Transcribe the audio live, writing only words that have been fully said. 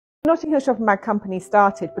Notting Hill Shopping Bag Company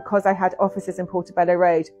started because I had offices in Portobello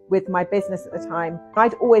Road with my business at the time.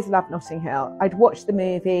 I'd always loved Notting Hill. I'd watched the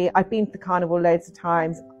movie, I'd been to the carnival loads of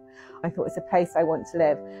times. I thought it's a place I want to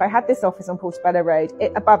live. I had this office on Portobello Road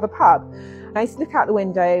above a pub. I used to look out the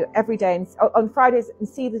window every day and, on Fridays and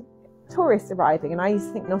see the tourists arriving, and I used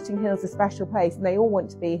to think Notting Hill's a special place and they all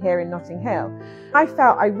want to be here in Notting Hill. I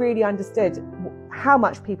felt I really understood how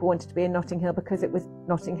much people wanted to be in Notting Hill because it was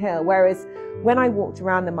Notting Hill, whereas when I walked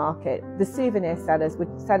around the market, the souvenir sellers were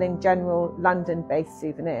selling general London-based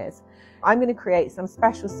souvenirs. I'm going to create some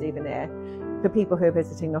special souvenir for people who are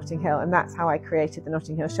visiting Notting Hill, and that's how I created the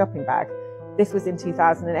Notting Hill shopping bag. This was in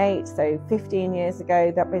 2008, so 15 years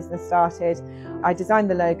ago that business started. I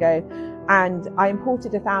designed the logo and I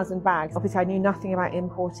imported 1,000 bags. Obviously I knew nothing about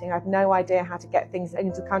importing. I had no idea how to get things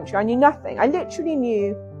into the country. I knew nothing. I literally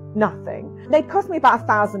knew nothing. They'd cost me about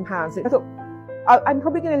 £1,000. I thought, I'm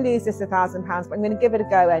probably going to lose this £1,000, but I'm going to give it a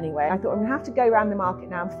go anyway. I thought I'm going to have to go around the market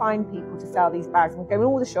now and find people to sell these bags. I'm going to go in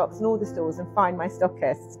all the shops and all the stores and find my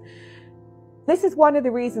stockists. This is one of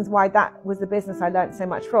the reasons why that was the business I learned so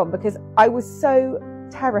much from, because I was so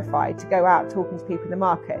terrified to go out talking to people in the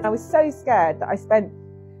market. I was so scared that I spent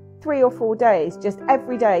 3 or 4 days just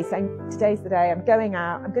every day saying, today's the day, I'm going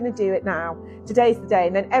out, I'm going to do it now, today's the day.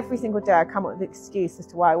 And then every single day I come up with an excuse as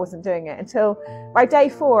to why I wasn't doing it, until by day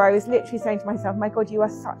 4 I was literally saying to myself, my God, you are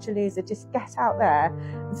such a loser, just get out there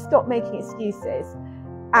and stop making excuses.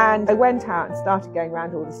 And I went out and started going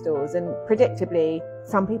around all the stores, and predictably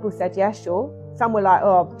some people said, yeah, sure. Some were like,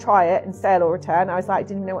 oh, try it and sale or return. I was like,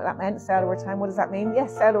 didn't even know what that meant, sale or return. What does that mean?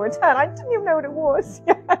 Yes, sale or return. I didn't even know what it was.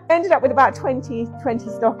 I ended up with about 20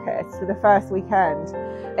 stockists for the first weekend.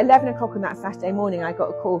 11 o'clock on that Saturday morning, I got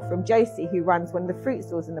a call from Josie, who runs one of the fruit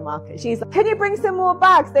stores in the market. She's like, can you bring some more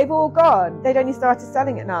bags? They've all gone. They'd only started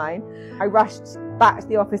selling at 9. I rushed back to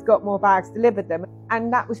the office, got more bags, delivered them,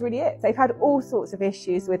 and that was really it. They've had all sorts of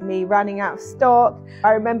issues with me running out of stock.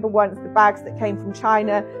 I remember once the bags that came from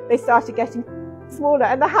China, they started getting smaller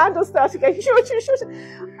and the handles started getting shorter and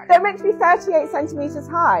shorter. They're meant to be 38 centimetres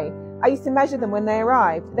high. I used to measure them when they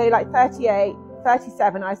arrived. They like 38,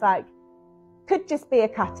 37. I was like, could just be a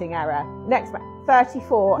cutting error. Next one,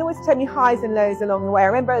 34. There was so many highs and lows along the way. I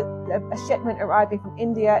remember a shipment arriving from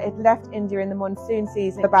India. It left India in the monsoon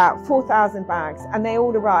season, about 4,000 bags, and they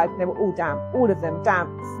all arrived and they were all damp, all of them damp,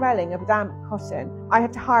 smelling of damp cotton. I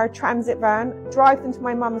had to hire a transit van, drive them to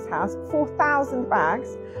my mum's house, 4,000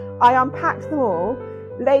 bags. I unpacked them all,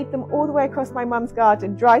 laid them all the way across my mum's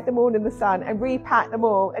garden, dried them all in the sun, and repacked them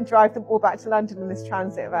all and drive them all back to London in this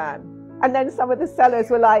transit van. And then some of the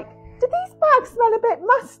sellers were like, do these bags smell a bit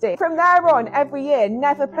musty? From there on, every year,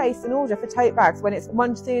 never place an order for tote bags when it's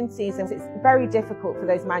monsoon season. It's very difficult for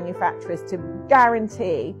those manufacturers to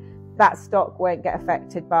guarantee that stock won't get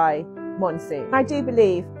affected by monsoon. I do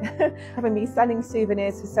believe, having been selling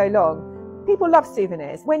souvenirs for so long, people love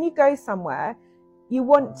souvenirs. When you go somewhere, you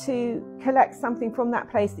want to collect something from that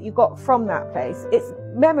place that you got from that place. It's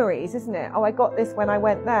memories, isn't it? Oh, I got this when I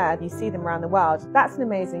went there. You see them around the world. That's an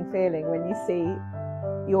amazing feeling when you see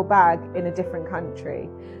your bag in a different country.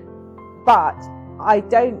 But I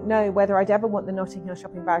don't know whether I'd ever want the Notting Hill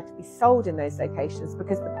shopping bag to be sold in those locations,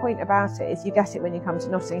 because the point about it is you get it when you come to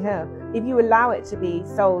Notting Hill. If you allow it to be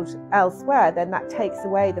sold elsewhere, then that takes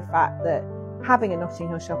away the fact that having a Notting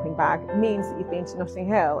Hill shopping bag means that you've been to Notting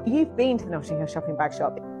Hill. You've been to the Notting Hill shopping bag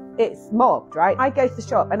shop. It's mobbed, right? I go to the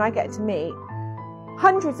shop and I get to meet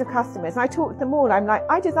hundreds of customers, and I talk to them all. I'm like,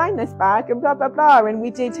 I designed this bag and blah, blah, blah. And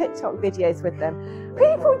we do TikTok videos with them.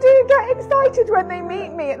 People do get excited when they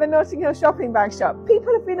meet me at the Notting Hill shopping bag shop.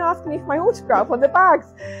 People have been asking me for my autograph on the bags.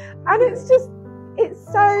 And it's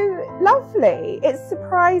so lovely. It's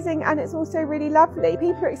surprising, and it's also really lovely.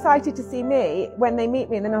 People are excited to see me when they meet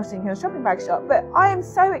me in the Notting Hill shopping bag shop, but I am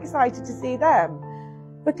so excited to see them,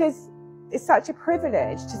 because it's such a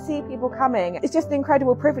privilege to see people coming. It's just an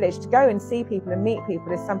incredible privilege to go and see people and meet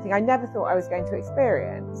people. Is something I never thought I was going to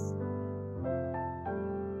experience.